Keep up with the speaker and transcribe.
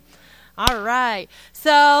All right.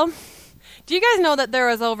 So, do you guys know that there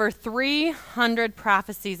was over 300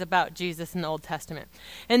 prophecies about Jesus in the Old Testament?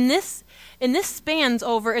 And this spans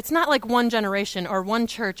over, it's not like one generation or one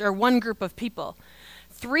church or one group of people.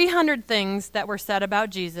 300 things that were said about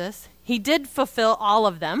Jesus. He did fulfill all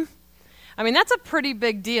of them. I mean, that's a pretty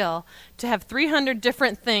big deal to have 300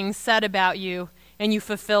 different things said about you, and you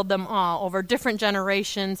fulfilled them all over different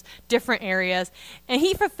generations, different areas. And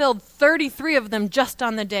he fulfilled 33 of them just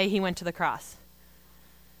on the day he went to the cross.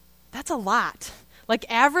 That's a lot. Like,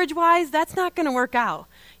 average-wise, that's not going to work out.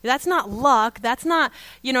 That's not luck. That's not,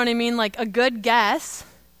 you know what I mean, like a good guess.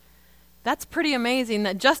 That's pretty amazing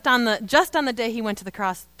that just on the day he went to the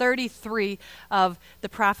cross, 33 of the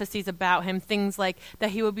prophecies about him, things like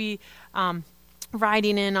that he would be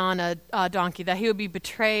riding in on a donkey, that he would be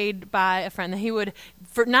betrayed by a friend, that he would,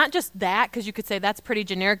 for not just that, because you could say that's pretty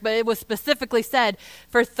generic, but it was specifically said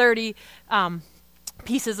for 30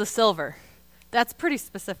 pieces of silver. That's pretty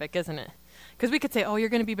specific, isn't it? Because we could say, oh, you're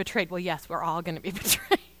going to be betrayed. Well, yes, we're all going to be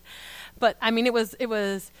betrayed. But, I mean, it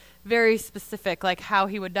was very specific, like how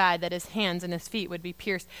he would die, that his hands and his feet would be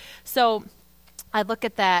pierced. So I look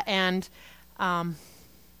at that, and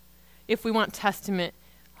if we want testament,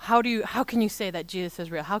 how can you say that Jesus is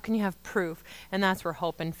real? How can you have proof? And that's where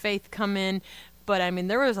hope and faith come in. But, I mean,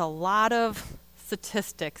 there was a lot of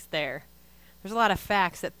statistics there. There's a lot of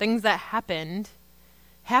facts that things that happened.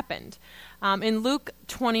 In Luke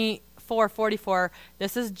 24:44,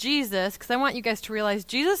 this is Jesus, because I want you guys to realize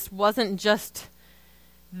Jesus wasn't just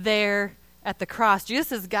there at the cross.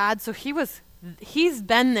 Jesus is God, so he's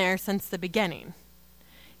been there since the beginning.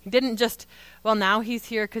 He didn't just, well, now he's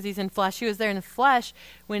here because he's in flesh. He was there in the flesh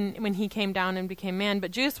when he came down and became man,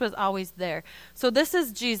 but Jesus was always there. So this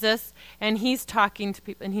is Jesus, and he's talking to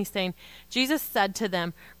people, and he's saying, Jesus said to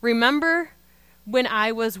them, remember when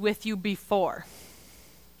I was with you before.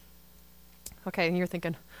 Okay, and you're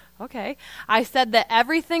thinking, okay. I said that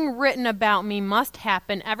everything written about me must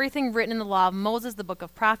happen, everything written in the law of Moses, the book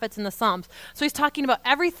of prophets, and the Psalms. So he's talking about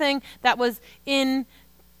everything that was in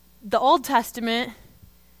the Old Testament.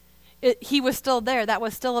 He was still there. That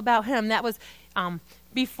was still about him. That was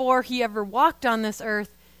before he ever walked on this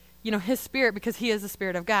earth, his spirit, because he is the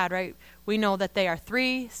Spirit of God, right? We know that they are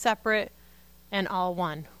three, separate, and all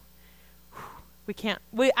one.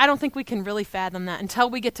 I don't think we can really fathom that. Until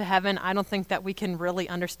we get to heaven, I don't think that we can really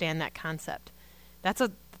understand that concept.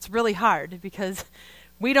 It's really hard because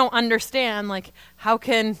we don't understand, like, how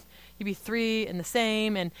can you be three and the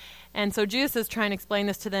same? And so Jesus is trying to explain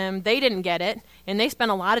this to them. They didn't get it, and they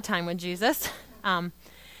spent a lot of time with Jesus.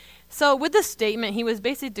 So with this statement, he was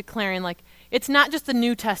basically declaring, like, it's not just the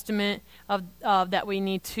New Testament that we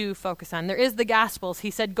need to focus on. There is the Gospels.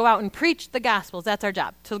 He said, go out and preach the Gospels. That's our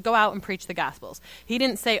job, to go out and preach the Gospels. He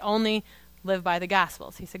didn't say only live by the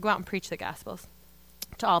Gospels. He said, go out and preach the Gospels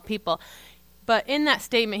to all people. But in that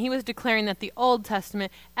statement, he was declaring that the Old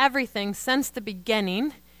Testament, everything since the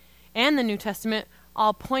beginning, and the New Testament,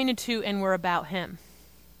 all pointed to and were about him.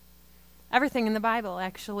 Everything in the Bible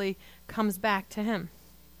actually comes back to him.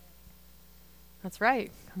 That's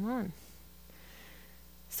right. Come on.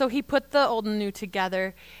 So he put the old and new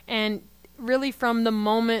together, and really from the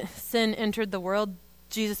moment sin entered the world,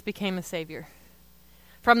 Jesus became a savior.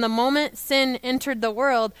 From the moment sin entered the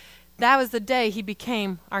world, that was the day he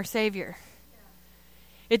became our savior.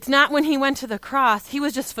 It's not when he went to the cross. He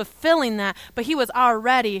was just fulfilling that, but he was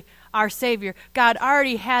already our savior. God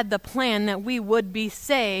already had the plan that we would be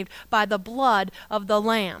saved by the blood of the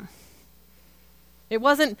Lamb. It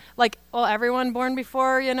wasn't like, oh, everyone born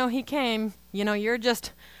before, he came, you're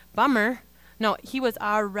just bummer. No, he was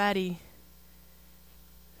already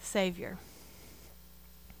Savior.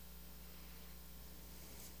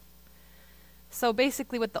 So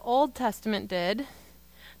basically what the Old Testament did,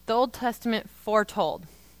 the Old Testament foretold.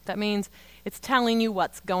 That means it's telling you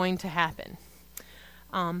what's going to happen.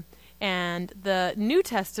 And the New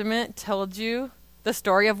Testament told you the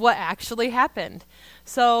story of what actually happened.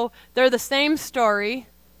 So they're the same story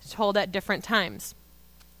told at different times.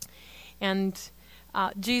 And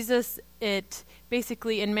Jesus, it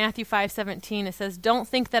basically in Matthew 5:17, it says, don't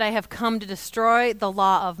think that I have come to destroy the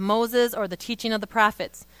law of Moses or the teaching of the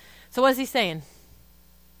prophets. So what is he saying?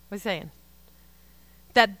 What's he saying?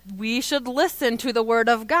 That we should listen to the word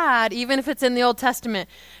of God, even if it's in the Old Testament.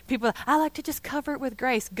 People, I like to just cover it with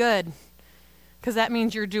grace. Good. Because that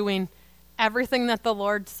means you're doing everything that the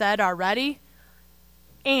Lord said already,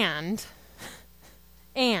 and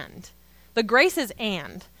the grace is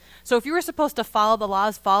and. So if you were supposed to follow the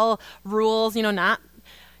laws, follow rules,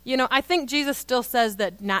 I think Jesus still says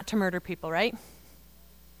that not to murder people, right?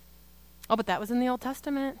 Oh, but that was in the Old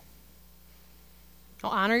Testament. Oh,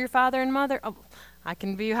 honor your father and mother. Oh, I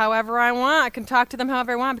can be however I want. I can talk to them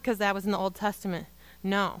however I want because that was in the Old Testament.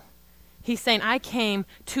 No. He's saying I came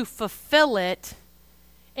to fulfill it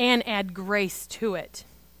and add grace to it.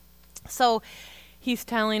 So he's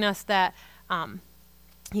telling us that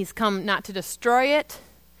he's come not to destroy it,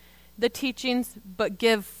 the teachings, but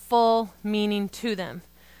give full meaning to them.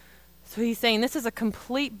 So he's saying this is a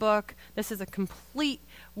complete book. This is a complete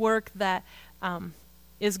work that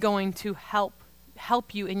is going to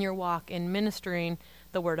help you in your walk in ministering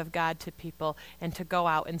the Word of God to people and to go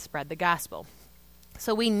out and spread the gospel.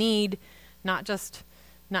 So we need not just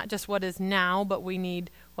what is now, but we need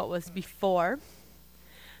what was before.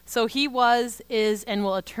 So he was, is, and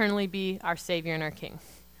will eternally be our Savior and our King.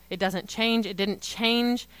 It doesn't change. It didn't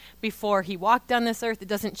change before he walked on this earth. It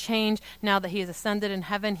doesn't change now that he has ascended in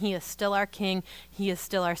heaven. He is still our King. He is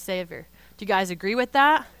still our Savior. Do you guys agree with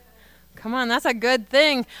that? Come on, that's a good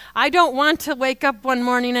thing. I don't want to wake up one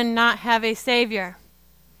morning and not have a Savior.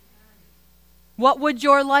 What would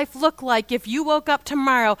your life look like if you woke up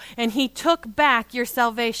tomorrow and he took back your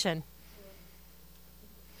salvation?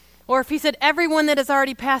 Or if he said, everyone that has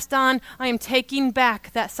already passed on, I am taking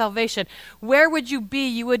back that salvation. Where would you be?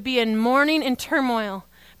 You would be in mourning and turmoil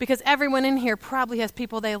because everyone in here probably has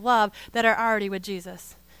people they love that are already with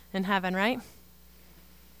Jesus in heaven, right?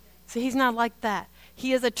 So he's not like that.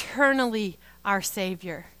 He is eternally our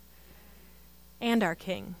Savior and our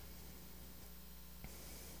King.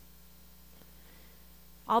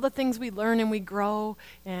 All the things we learn and we grow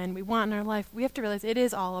and we want in our life, we have to realize it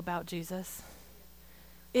is all about Jesus.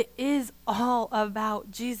 It is all about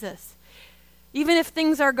Jesus. Even if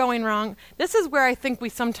things are going wrong, this is where I think we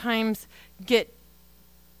sometimes get,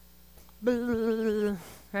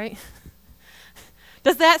 right?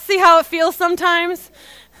 Does that see how it feels sometimes?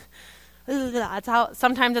 That's how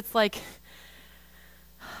sometimes it's like,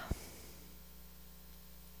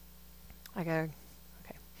 okay.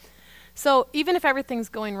 So even if everything's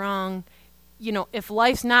going wrong, if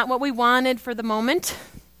life's not what we wanted for the moment,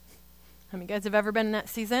 how many guys have ever been in that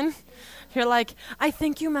season? You're like, I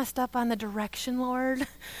think you messed up on the direction, Lord.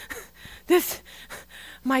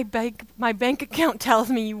 My bank account tells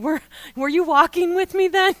me were you walking with me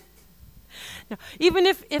then? No. Even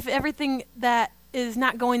if everything that is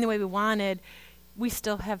not going the way we wanted, we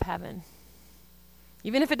still have heaven.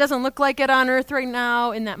 Even if it doesn't look like it on earth right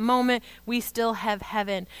now, in that moment, we still have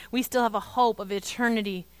heaven. We still have a hope of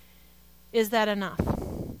eternity. Is that enough?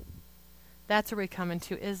 That's where we come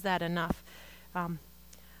into. Is that enough? I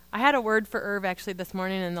had a word for Irv actually this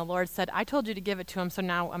morning, and the Lord said, I told you to give it to him, so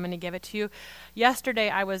now I'm going to give it to you. Yesterday,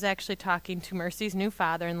 I was actually talking to Mercy's new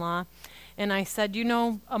father-in-law, and I said,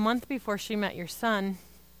 a month before she met your son,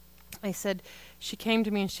 I said, she came to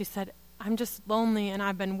me and she said, I'm just lonely, and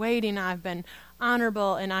I've been waiting, I've been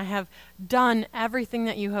honorable, and I have done everything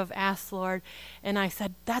that you have asked, Lord. And I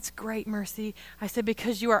said, that's great, Mercy. I said,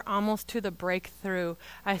 because you are almost to the breakthrough.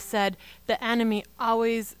 I said, the enemy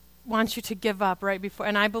always wants you to give up right before.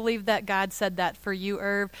 And I believe that God said that for you,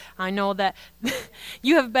 Irv. I know that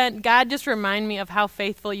you have been, God just remind me of how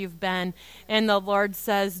faithful you've been. And the Lord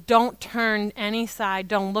says, don't turn any side.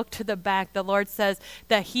 Don't look to the back. The Lord says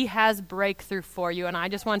that he has breakthrough for you. And I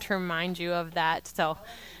just want to remind you of that. So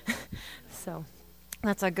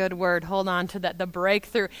that's a good word. Hold on to that, the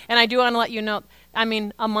breakthrough. And I do want to let you know,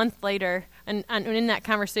 a month later, and in that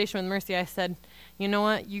conversation with Mercy, I said, you know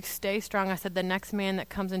what? You stay strong. I said, the next man that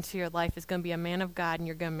comes into your life is going to be a man of God, and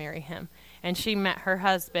you're going to marry him. And she met her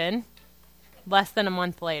husband less than a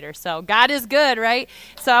month later. So God is good, right?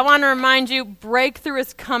 So I want to remind you, breakthrough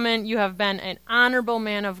is coming. You have been an honorable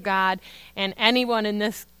man of God, and anyone in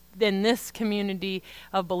this community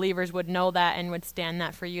of believers would know that and would stand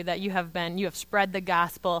that for you, that you have spread the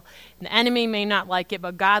gospel. And the enemy may not like it,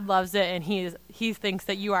 but God loves it, and he thinks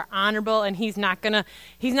that you are honorable, and he's not gonna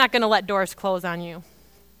let doors close on you.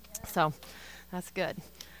 So that's good.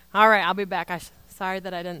 All right, I'll be back. Sorry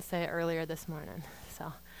that I didn't say it earlier this morning.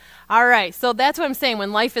 So, all right, so that's what I'm saying.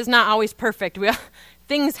 When life is not always perfect,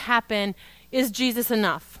 things happen. Is Jesus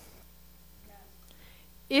enough?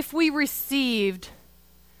 If we received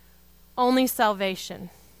only salvation,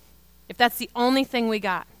 if that's the only thing we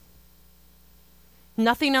got,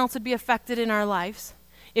 nothing else would be affected in our lives.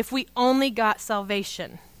 If we only got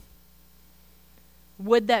salvation,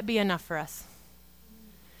 would that be enough for us?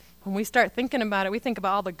 When we start thinking about it, we think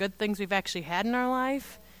about all the good things we've actually had in our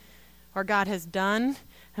life or God has done,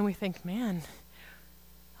 and we think, man,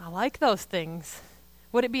 I like those things.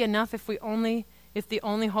 Would it be enough if the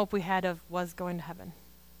only hope we had was going to heaven?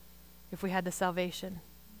 If we had the salvation?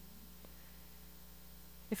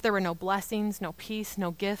 If there were no blessings, no peace,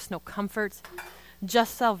 no gifts, no comforts,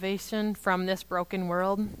 just salvation from this broken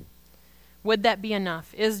world, would that be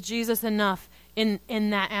enough? Is Jesus enough in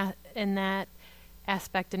that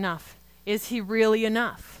aspect enough? Is he really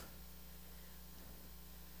enough?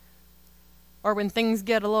 Or when things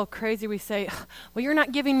get a little crazy, we say, well, you're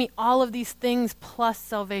not giving me all of these things plus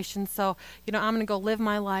salvation, so, I'm going to go live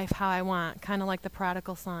my life how I want, kind of like the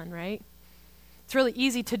prodigal son, right? It's really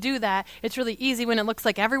easy to do that. It's really easy when it looks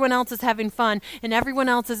like everyone else is having fun and everyone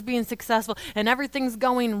else is being successful and everything's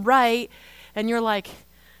going right, and you're like,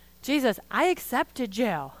 Jesus, I accepted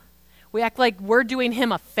you. We act like we're doing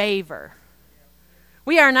him a favor.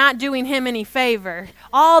 We are not doing him any favor.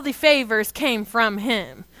 All the favors came from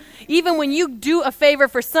him. Even when you do a favor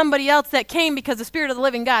for somebody else, that came because the Spirit of the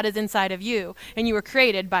living God is inside of you, and you were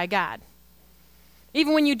created by God.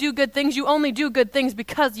 Even when you do good things, you only do good things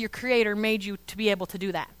because your Creator made you to be able to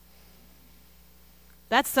do that.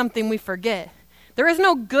 That's something we forget. There is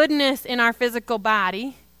no goodness in our physical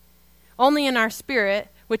body, only in our spirit,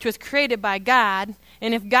 which was created by God.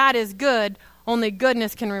 And if God is good, only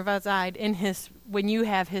goodness can reside in when you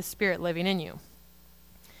have his Spirit living in you.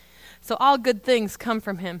 So all good things come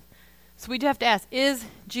from him. So we do have to ask, is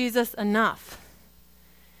Jesus enough?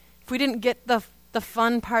 If we didn't get the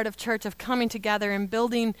fun part of church of coming together and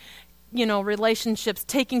building, relationships,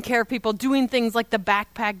 taking care of people, doing things like the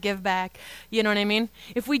backpack give back, you know what I mean?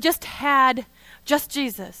 If we just had just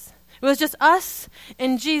Jesus, it was just us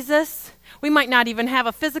and Jesus, we might not even have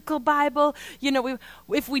a physical Bible,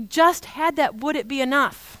 if we just had that, would it be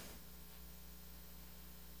enough?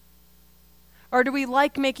 Or do we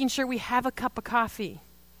like making sure we have a cup of coffee?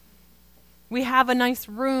 We have a nice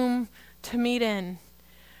room to meet in,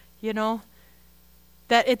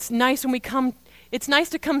 that it's nice when we come. It's nice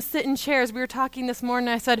to come sit in chairs. We were talking this morning.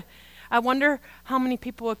 I said, I wonder how many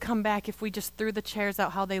people would come back if we just threw the chairs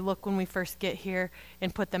out how they look when we first get here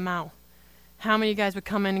and put them out. How many of you guys would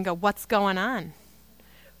come in and go, what's going on?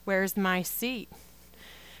 Where's my seat?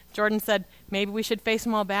 Jordan said, maybe we should face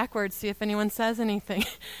them all backwards, see if anyone says anything.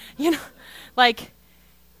 We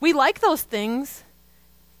like those things.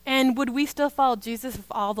 And would we still follow Jesus with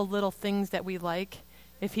all the little things that we like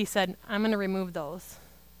if he said, I'm going to remove those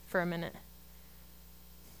for a minute?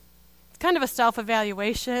 It's kind of a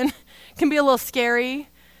self-evaluation. It can be a little scary.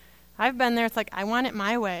 I've been there. It's like, I want it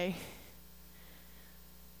my way.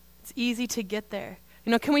 It's easy to get there.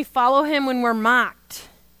 Can we follow him when we're mocked?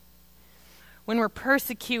 When we're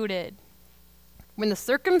persecuted? When the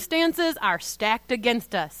circumstances are stacked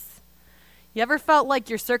against us? You ever felt like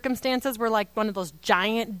your circumstances were like one of those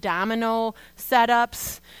giant domino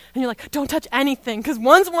setups? And you're like, don't touch anything, because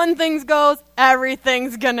once one thing goes,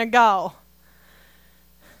 everything's going to go.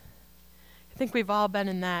 I think we've all been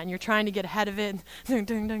in that, and you're trying to get ahead of it,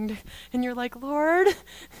 and you're like, Lord.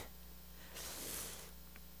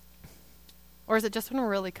 Or is it just when we're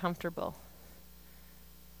really comfortable?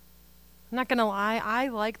 I'm not going to lie, I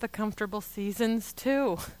like the comfortable seasons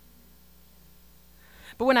too.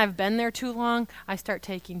 But when I've been there too long, I start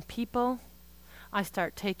taking people. I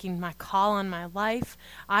start taking my call on my life.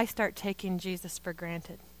 I start taking Jesus for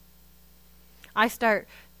granted. I start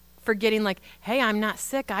forgetting hey, I'm not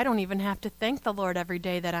sick. I don't even have to thank the Lord every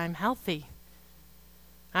day that I'm healthy.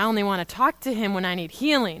 I only want to talk to him when I need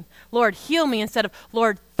healing. Lord, heal me, instead of,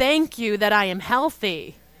 Lord, thank you that I am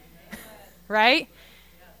healthy. Right?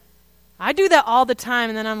 I do that all the time,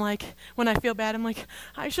 and then I'm like, when I feel bad, I'm like,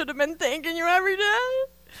 I should have been thanking you every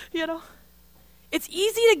day. It's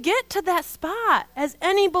easy to get to that spot as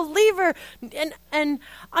any believer. And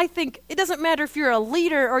I think it doesn't matter if you're a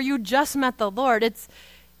leader or you just met the Lord. It's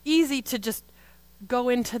easy to just go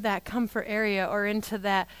into that comfort area or into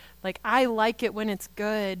that, I like it when it's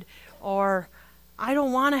good, or I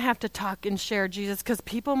don't want to have to talk and share Jesus because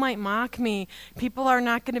people might mock me. People are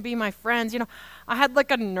not going to be my friends. I had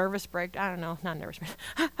a nervous breakdown. I don't know, not nervous.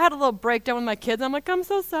 I had a little breakdown with my kids. I'm like, I'm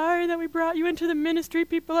so sorry that we brought you into the ministry.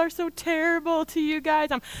 People are so terrible to you guys.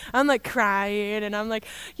 I'm crying, and I'm like,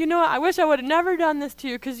 I wish I would have never done this to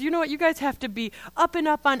you, because you know what? You guys have to be up and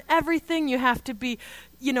up on everything. You have to be,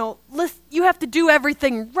 you have to do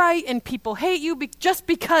everything right, and people hate you just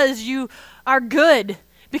because you are good.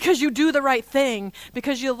 Because you do the right thing,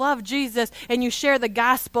 because you love Jesus and you share the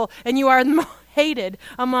gospel, and you are hated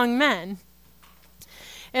among men.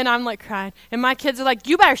 And I'm crying. And my kids are like,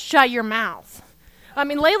 you better shut your mouth. I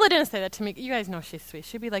mean, Layla didn't say that to me. You guys know she's sweet.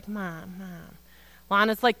 She'd be like, Mom.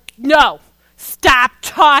 Lana's like, no, stop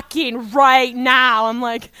talking right now. I'm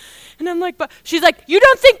like, but she's like, you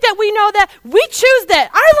don't think that we know that? We choose that.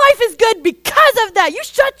 Our life is good because of that. You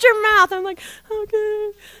shut your mouth. I'm like,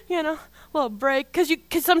 okay, little break,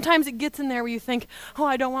 because sometimes it gets in there where you think, oh,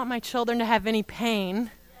 I don't want my children to have any pain.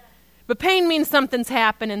 But pain means something's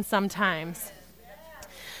happening sometimes.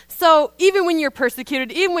 So even when you're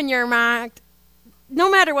persecuted, even when you're mocked,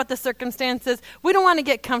 no matter what the circumstances, we don't want to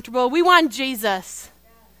get comfortable. We want Jesus.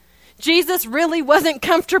 Jesus really wasn't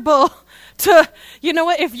comfortable to, you know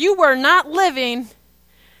what, if you were not living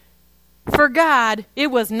for God, it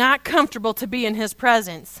was not comfortable to be in his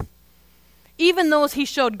presence. Even those he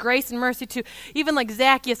showed grace and mercy to, even like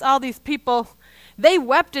Zacchaeus, all these people, they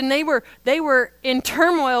wept and they were in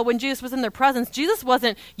turmoil when Jesus was in their presence. Jesus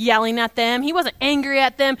wasn't yelling at them. He wasn't angry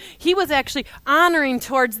at them. He was actually honoring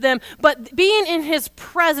towards them. But being in his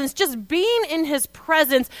presence, just being in his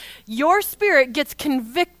presence, your spirit gets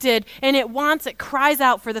convicted and it cries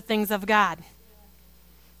out for the things of God.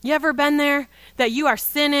 You ever been there that you are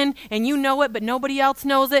sinning and you know it, but nobody else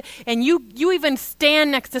knows it, and you even stand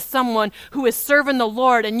next to someone who is serving the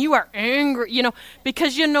Lord and you are angry,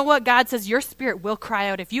 because you know what? God says your spirit will cry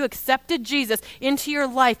out. If you accepted Jesus into your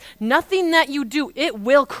life, nothing that you do, it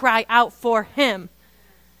will cry out for him.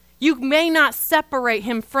 You may not separate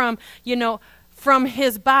him from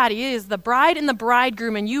his body. It is the bride and the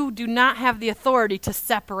bridegroom, and you do not have the authority to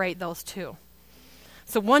separate those two.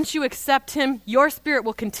 So once you accept him, your spirit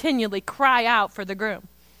will continually cry out for the groom.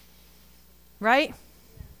 Right?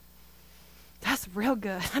 That's real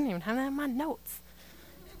good. I don't even have that in my notes.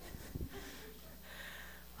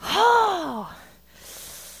 Oh,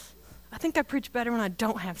 I think I preach better when I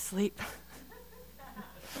don't have sleep.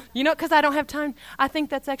 Because I don't have time. I think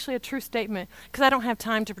that's actually a true statement. Because I don't have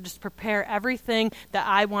time to just prepare everything that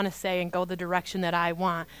I want to say and go the direction that I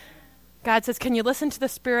want. God says, can you listen to the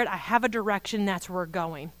Spirit? I have a direction. That's where we're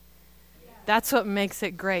going. That's what makes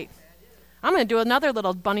it great. I'm going to do another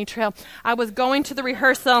little bunny trail. I was going to the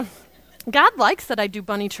rehearsal. God likes that I do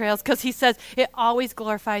bunny trails because he says it always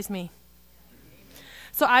glorifies me.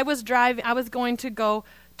 So I was going to go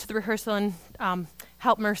to the rehearsal and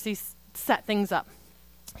help Mercy set things up.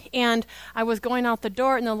 And I was going out the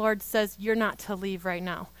door, and the Lord says, you're not to leave right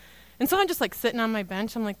now. And so I'm just like sitting on my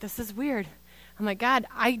bench. I'm like, this is weird. I'm like, God,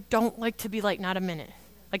 I don't like to be late, not a minute.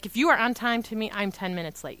 Like, if you are on time to me, I'm 10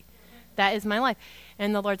 minutes late. That is my life.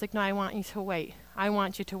 And the Lord's like, no, I want you to wait. I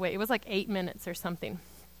want you to wait. It was like 8 minutes or something.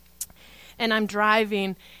 And I'm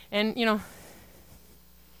driving, and,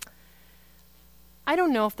 I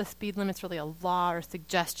don't know if the speed limit's really a law or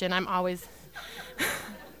suggestion. I'm always...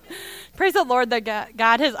 Praise the Lord that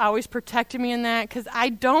God has always protected me in that, because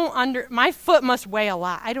my foot must weigh a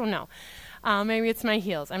lot. I don't know. Maybe it's my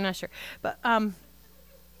heels. I'm not sure. But I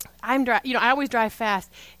always drive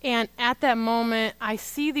fast. And at that moment, I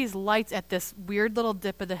see these lights at this weird little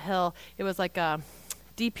dip of the hill. It was like a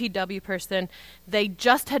DPW person. They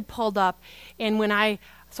just had pulled up. And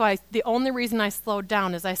the only reason I slowed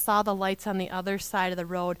down is I saw the lights on the other side of the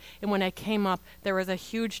road. And when I came up, there was a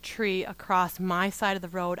huge tree across my side of the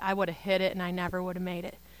road. I would have hit it, and I never would have made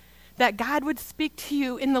it. That God would speak to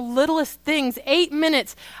you in the littlest things. 8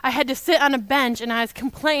 minutes, I had to sit on a bench, and I was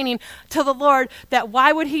complaining to the Lord that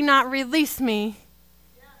why would he not release me?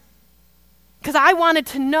 Because I wanted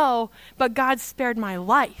to know, but God spared my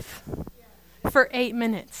life for 8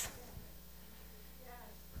 minutes.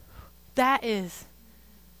 That is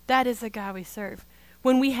the God we serve.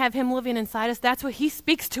 When we have him living inside us, that's what he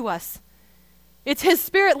speaks to us. It's his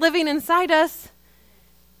spirit living inside us.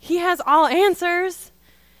 He has all answers.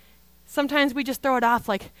 Sometimes we just throw it off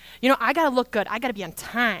like, I got to look good. I got to be on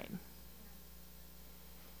time.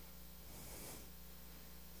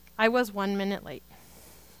 I was 1 minute late.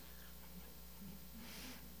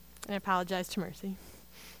 And I apologize to Mercy.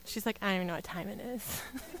 She's like, I don't even know what time it is.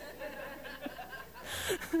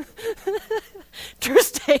 True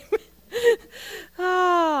statement.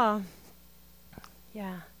 Oh,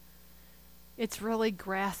 yeah. It's really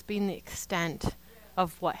grasping the extent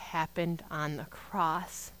of what happened on the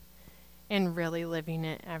cross and really living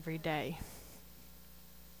it every day.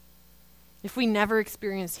 If we never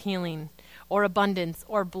experienced healing or abundance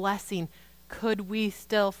or blessing, could we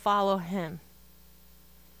still follow him?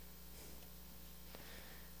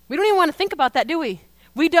 We don't even want to think about that, do we?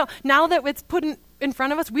 We don't. Now that it's put in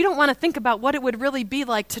front of us, we don't want to think about what it would really be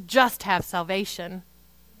like to just have salvation.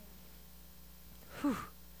 Whew.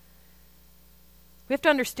 We have to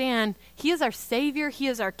understand, he is our Savior, he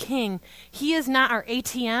is our King. He is not our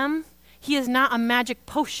ATM. He is not a magic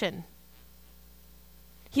potion.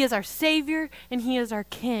 He is our Savior, and he is our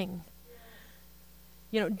King.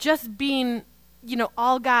 Just being,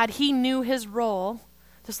 all God, he knew his role.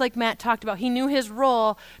 Just like Matt talked about, he knew his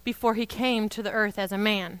role before he came to the earth as a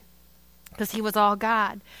man, because he was all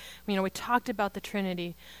God. We talked about the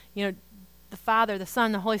Trinity. The Father, the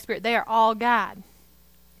Son, the Holy Spirit, they are all God.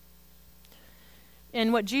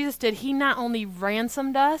 And what Jesus did, he not only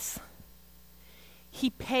ransomed us, He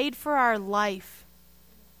paid for our life.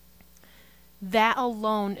 That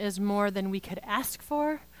alone is more than we could ask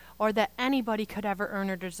for or that anybody could ever earn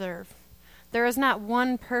or deserve. There is not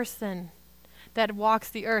one person that walks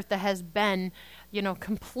the earth that has been,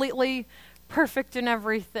 completely perfect in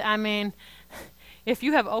everything. I mean, if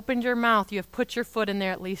you have opened your mouth, you have put your foot in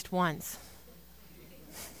there at least once.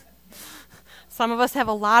 Some of us have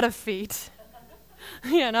a lot of feet,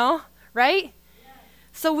 right?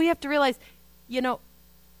 So we have to realize, we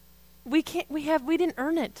didn't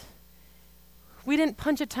earn it. We didn't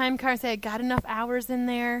punch a time card and say, I got enough hours in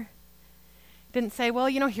there. Didn't say, well,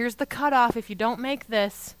 here's the cutoff. If you don't make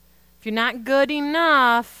this, if you're not good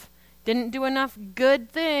enough, didn't do enough good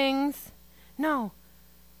things. No,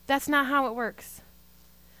 that's not how it works.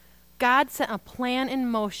 God set a plan in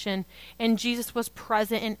motion, and Jesus was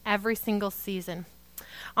present in every single season.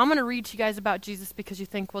 I'm going to read to you guys about Jesus because you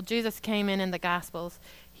think, well, Jesus came in the Gospels.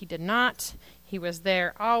 He did not. He was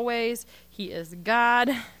there always. He is God.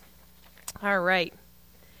 All right.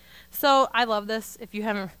 So I love this. If you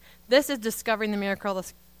haven't, this is Discovering the Miracle of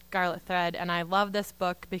the Scarlet Thread, and I love this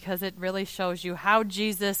book because it really shows you how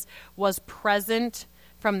Jesus was present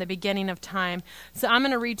from the beginning of time. So I'm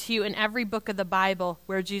going to read to you in every book of the Bible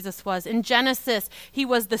where Jesus was. In Genesis, he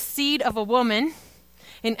was the seed of a woman.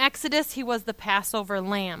 In Exodus, he was the Passover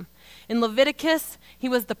lamb. In Leviticus, he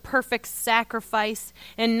was the perfect sacrifice.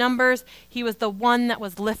 In Numbers, he was the one that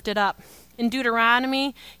was lifted up. In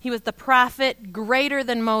Deuteronomy, he was the prophet greater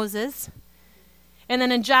than Moses. And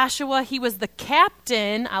then in Joshua, he was the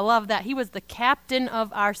captain. I love that. He was the captain of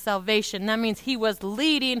our salvation. That means he was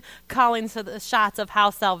leading, calling to the shots of how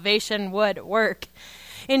salvation would work.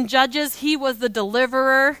 In Judges, he was the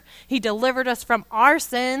deliverer. He delivered us from our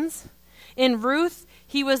sins. In Ruth,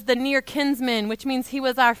 he was the near kinsman, which means he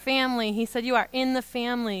was our family. He said, you are in the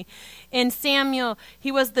family. In Samuel,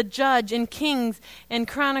 he was the judge. In Kings and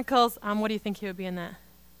Chronicles, what do you think he would be in that?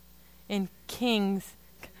 In Kings.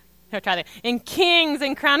 In Kings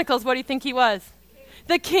and Chronicles, what do you think he was?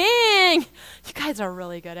 The king. You guys are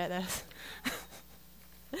really good at this.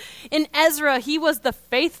 In Ezra, he was the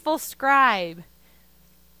faithful scribe,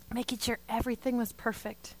 making sure everything was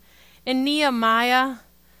perfect. In Nehemiah,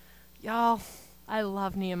 y'all, I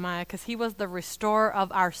love Nehemiah because he was the restorer of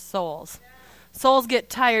our souls. Souls get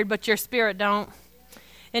tired, but your spirit don't.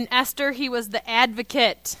 In Esther, he was the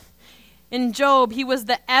advocate. In Job, he was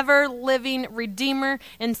the ever-living Redeemer.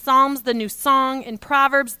 In Psalms, the new song. In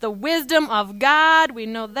Proverbs, the wisdom of God. We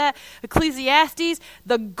know that. Ecclesiastes,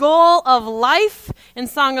 the goal of life. In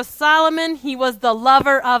Song of Solomon, he was the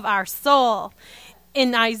lover of our soul.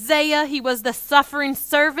 In Isaiah, he was the suffering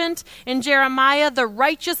servant. In Jeremiah, the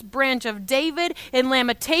righteous branch of David. In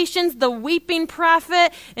Lamentations, the weeping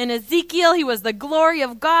prophet. In Ezekiel, he was the glory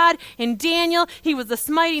of God. In Daniel, he was the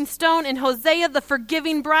smiting stone. In Hosea, the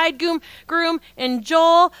forgiving bridegroom. In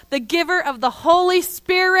Joel, the giver of the Holy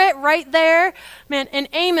Spirit, right there. Man, in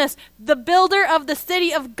Amos, the builder of the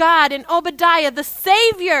city of God. In Obadiah, the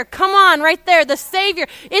Savior. Come on, right there, the Savior.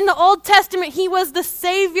 In the Old Testament, he was the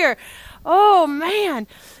Savior. Oh, man.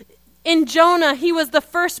 In Jonah, he was the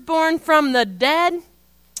firstborn from the dead.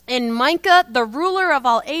 In Micah, the ruler of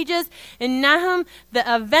all ages. In Nahum, the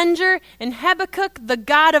avenger. In Habakkuk, the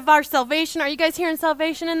God of our salvation. Are you guys hearing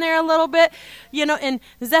salvation in there a little bit? In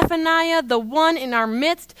Zephaniah, the one in our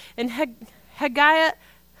midst. In Haggai,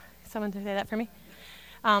 someone say that for me.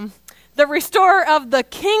 The restorer of the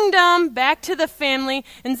kingdom, back to the family.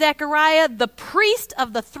 In Zechariah, the priest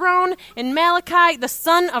of the throne. In Malachi, the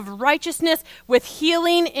son of righteousness with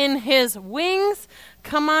healing in his wings.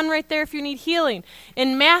 Come on right there if you need healing.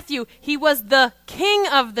 In Matthew, he was the king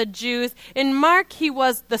of the Jews. In Mark, he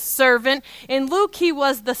was the servant. In Luke, he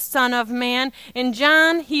was the son of man. In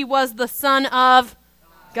John, he was the son of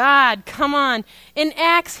God. Come on. In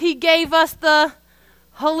Acts, he gave us the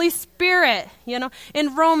Holy Spirit,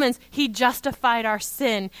 In Romans, he justified our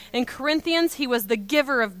sin. In Corinthians, he was the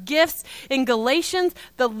giver of gifts. In Galatians,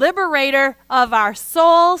 the liberator of our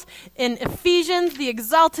souls. In Ephesians, the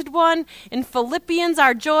exalted one. In Philippians,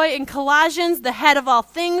 our joy. In Colossians, the head of all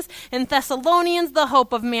things. In Thessalonians, the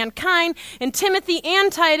hope of mankind. In Timothy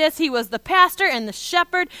and Titus, he was the pastor and the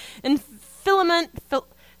shepherd. In Philemon,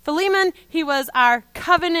 he was our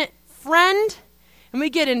covenant friend. And we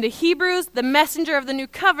get into Hebrews, the messenger of the new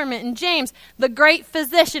covenant. In James, the great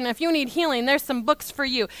physician. If you need healing, there's some books for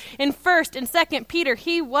you. In 1st and 2nd Peter,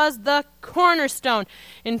 he was the cornerstone.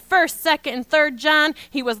 In 1st, 2nd, and 3rd John,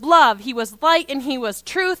 he was love, he was light, and he was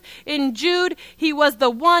truth. In Jude, he was the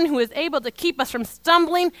one who is able to keep us from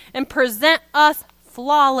stumbling and present us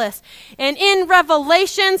flawless. And in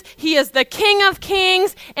Revelations, he is the King of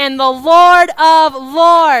Kings and the Lord of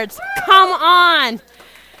Lords. Come on.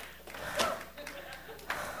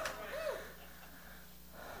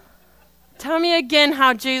 Tell me again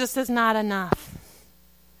how Jesus is not enough.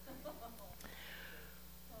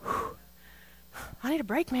 I need a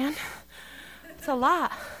break, man. It's a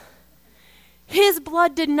lot. His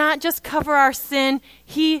blood did not just cover our sin.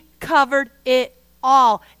 He covered it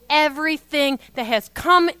all. Everything that has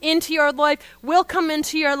come into your life will come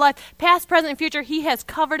into your life. Past, present, and future, he has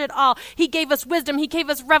covered it all. He gave us wisdom. He gave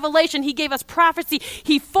us revelation. He gave us prophecy.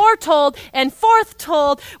 He foretold and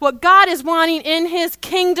foretold what God is wanting in his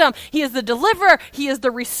kingdom. He is the deliverer. He is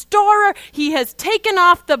the restorer. He has taken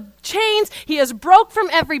off the chains. He has broke from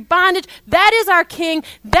every bondage. That is our King.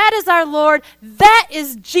 That is our Lord. That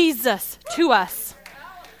is Jesus to us.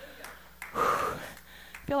 I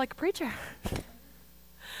feel like a preacher.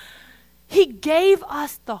 He gave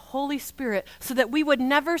us the Holy Spirit so that we would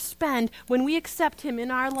never spend, when we accept him in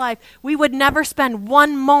our life, we would never spend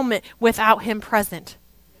one moment without him present.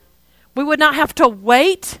 We would not have to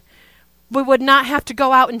wait. We would not have to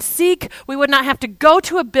go out and seek. We would not have to go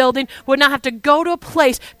to a building. We would not have to go to a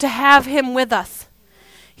place to have him with us.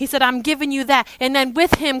 He said, I'm giving you that. And then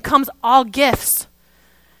with him comes all gifts.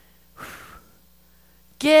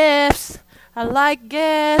 Gifts. I like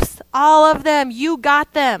gifts. All of them. You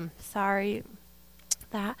got them. Sorry,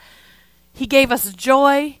 that. He gave us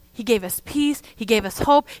joy. He gave us peace. He gave us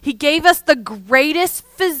hope. He gave us the greatest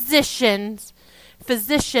physician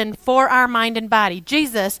for our mind and body.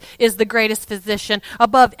 Jesus is the greatest physician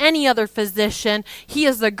above any other physician. He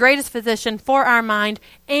is the greatest physician for our mind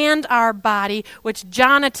and our body, which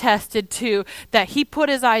John attested to, that he put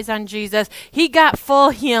his eyes on Jesus. He got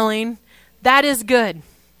full healing. That is good.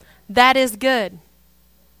 That is good.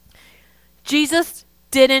 Jesus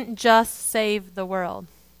didn't just save the world.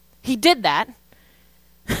 He did that.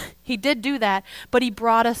 He did do that, but he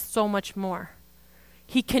brought us so much more.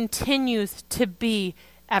 He continues to be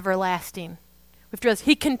everlasting.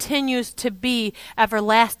 He continues to be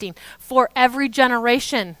everlasting for every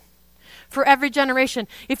generation. For every generation.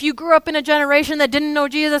 If you grew up in a generation that didn't know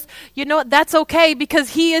Jesus, you know what? That's okay,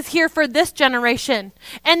 because he is here for this generation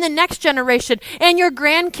and the next generation and your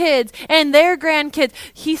grandkids and their grandkids.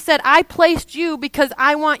 He said, I placed you because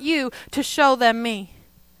I want you to show them me.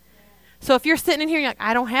 So if you're sitting in here and you're like,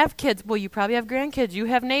 I don't have kids. Well, you probably have grandkids. You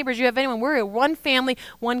have neighbors. You have anyone. We're one family,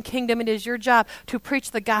 one kingdom. It is your job to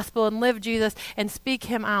preach the gospel and live Jesus and speak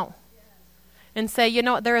him out. And say, you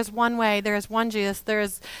know what, there is one way, there is one Jesus, there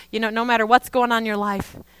is, no matter what's going on in your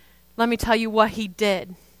life, let me tell you what he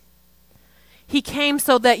did. He came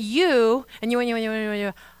so that you, and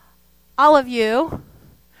you, all of you,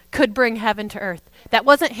 could bring heaven to earth. That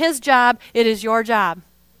wasn't his job, it is your job.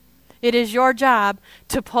 It is your job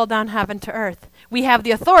to pull down heaven to earth. We have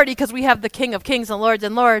the authority because we have the King of Kings and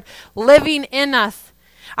Lord living in us.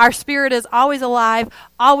 Our spirit is always alive,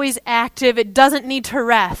 always active. It doesn't need to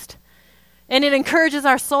rest. And it encourages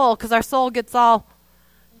our soul, because our soul gets all,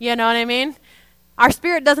 you know what I mean? Our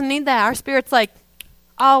spirit doesn't need that. Our spirit's like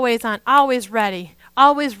always on, always ready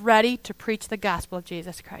to preach the gospel of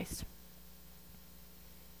Jesus Christ.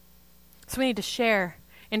 So we need to share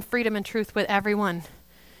in freedom and truth with everyone.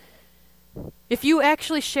 If you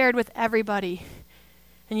actually shared with everybody,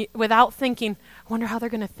 and without thinking, I wonder how they're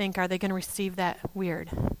going to think. Are they going to receive that weird?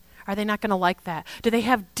 Are they not going to like that? Do they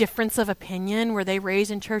have difference of opinion? Were they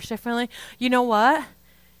raised in church differently? You know what?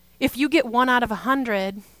 If you get 1 out of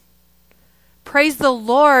 100, praise the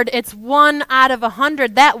Lord, it's 1 out of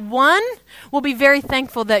 100. That one will be very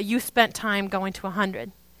thankful that you spent time going to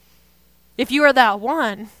 100. If you are that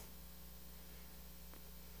one,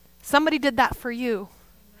 somebody did that for you.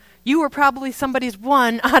 You were probably somebody's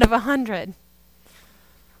 1 out of 100.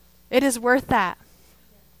 It is worth that.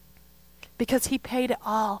 Because he paid it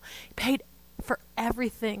all. He paid for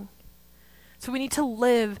everything. So we need to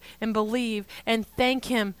live and believe and thank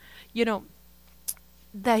him,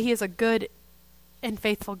 that he is a good and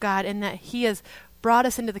faithful God, and that he has brought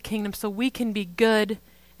us into the kingdom so we can be good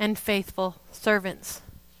and faithful servants.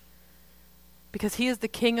 Because he is the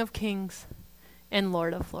King of Kings and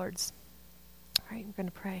Lord of Lords. All right, we're going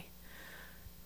to pray.